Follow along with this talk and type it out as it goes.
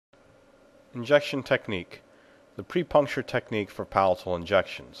Injection technique. The pre-puncture technique for palatal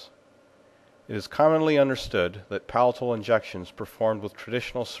injections. It is commonly understood that palatal injections performed with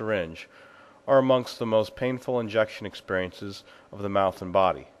traditional syringe are amongst the most painful injection experiences of the mouth and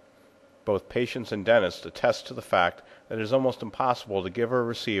body. Both patients and dentists attest to the fact that it is almost impossible to give or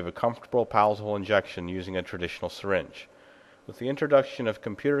receive a comfortable palatal injection using a traditional syringe. With the introduction of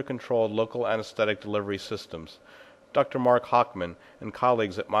computer-controlled local anesthetic delivery systems, Dr. Mark Hochman and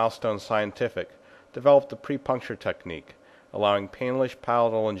colleagues at Milestone Scientific developed the pre-puncture technique, allowing painless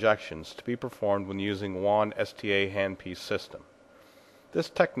palatal injections to be performed when using wand STA handpiece system. This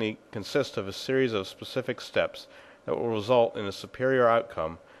technique consists of a series of specific steps that will result in a superior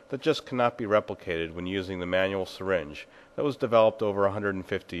outcome that just cannot be replicated when using the manual syringe that was developed over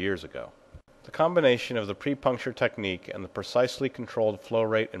 150 years ago. The combination of the pre-puncture technique and the precisely controlled flow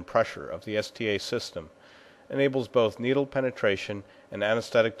rate and pressure of the STA system enables both needle penetration and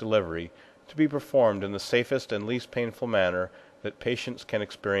anesthetic delivery to be performed in the safest and least painful manner that patients can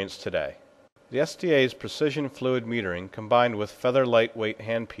experience today. The STA's precision fluid metering combined with feather lightweight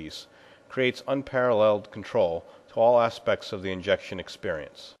handpiece creates unparalleled control to all aspects of the injection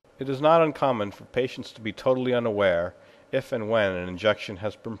experience. It is not uncommon for patients to be totally unaware if and when an injection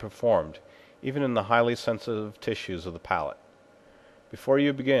has been performed, even in the highly sensitive tissues of the palate. Before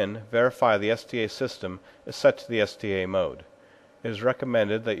you begin, verify the STA system is set to the STA mode. It is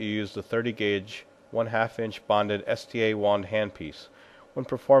recommended that you use the 30-gauge 1/2 inch bonded STA wand handpiece when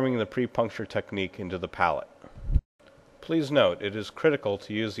performing the pre-puncture technique into the palate. Please note it is critical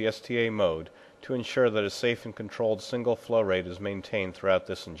to use the STA mode to ensure that a safe and controlled single flow rate is maintained throughout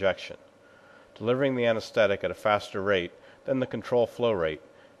this injection. Delivering the anesthetic at a faster rate than the control flow rate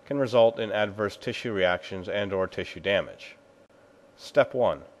can result in adverse tissue reactions and/or tissue damage. Step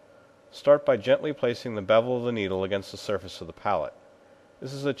 1. Start by gently placing the bevel of the needle against the surface of the palate.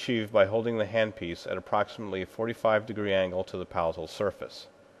 This is achieved by holding the handpiece at approximately a 45-degree angle to the palatal surface.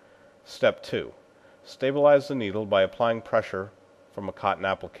 Step 2. Stabilize the needle by applying pressure from a cotton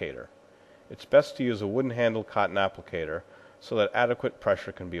applicator. It's best to use a wooden-handled cotton applicator so that adequate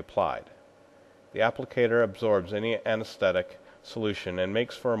pressure can be applied. The applicator absorbs any anesthetic solution and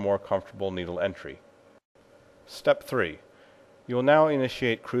makes for a more comfortable needle entry. Step 3. You will now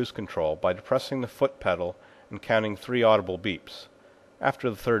initiate cruise control by depressing the foot pedal and counting 3 audible beeps. After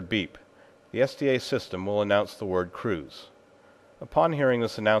the 3rd beep, the STA system will announce the word cruise. Upon hearing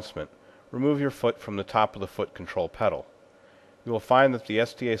this announcement, remove your foot from the top of the foot control pedal. You will find that the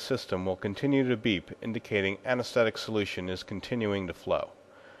STA system will continue to beep, indicating anesthetic solution is continuing to flow.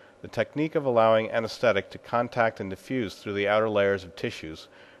 The technique of allowing anesthetic to contact and diffuse through the outer layers of tissues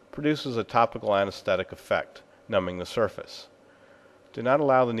produces a topical anesthetic effect, numbing the surface. Do not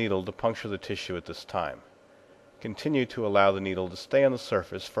allow the needle to puncture the tissue at this time. Continue to allow the needle to stay on the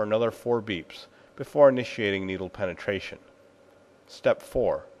surface for another 4 beeps before initiating needle penetration. Step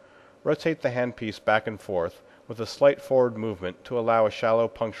 4. Rotate the handpiece back and forth with a slight forward movement to allow a shallow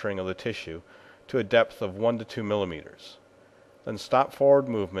puncturing of the tissue to a depth of 1 to 2 millimeters. Then stop forward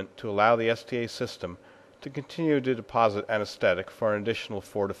movement to allow the STA system to continue to deposit anesthetic for an additional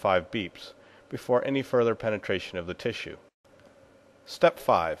 4 to 5 beeps before any further penetration of the tissue. Step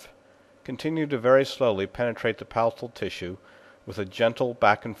 5. Continue to very slowly penetrate the palatal tissue with a gentle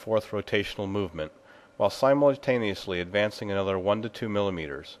back and forth rotational movement while simultaneously advancing another 1 to 2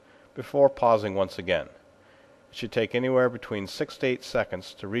 millimeters before pausing once again. It should take anywhere between 6 to 8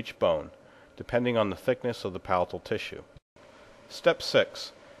 seconds to reach bone, depending on the thickness of the palatal tissue. Step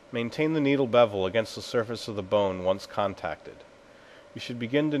 6. Maintain the needle bevel against the surface of the bone once contacted. You should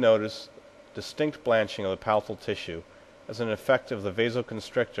begin to notice distinct blanching of the palatal tissue as an effect of the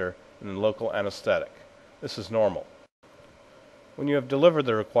vasoconstrictor and local anesthetic. This is normal. When you have delivered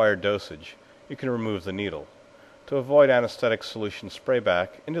the required dosage, you can remove the needle. To avoid anesthetic solution sprayback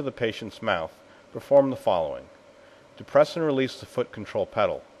into the patient's mouth, perform the following. Depress and release the foot control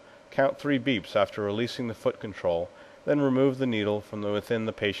pedal. Count 3 beeps after releasing the foot control, then remove the needle from within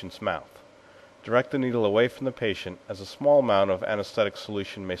the patient's mouth. Direct the needle away from the patient as a small amount of anesthetic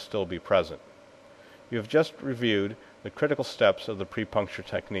solution may still be present. You have just reviewed the critical steps of the pre-puncture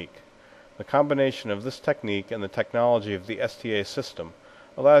technique. The combination of this technique and the technology of the STA system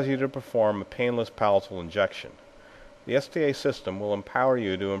allows you to perform a painless palatal injection. The STA system will empower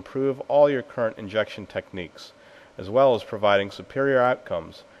you to improve all your current injection techniques, as well as providing superior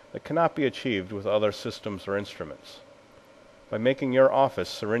outcomes that cannot be achieved with other systems or instruments. By making your office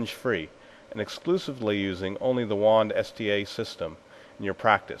syringe-free and exclusively using only the wand STA system in your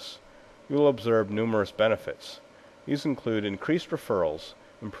practice, you will observe numerous benefits. These include increased referrals,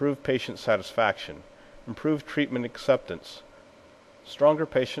 improved patient satisfaction, improved treatment acceptance, stronger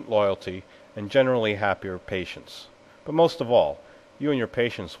patient loyalty, and generally happier patients. But most of all, you and your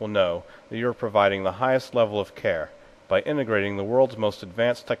patients will know that you are providing the highest level of care by integrating the world's most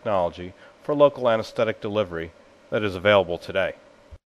advanced technology for local anesthetic delivery that is available today.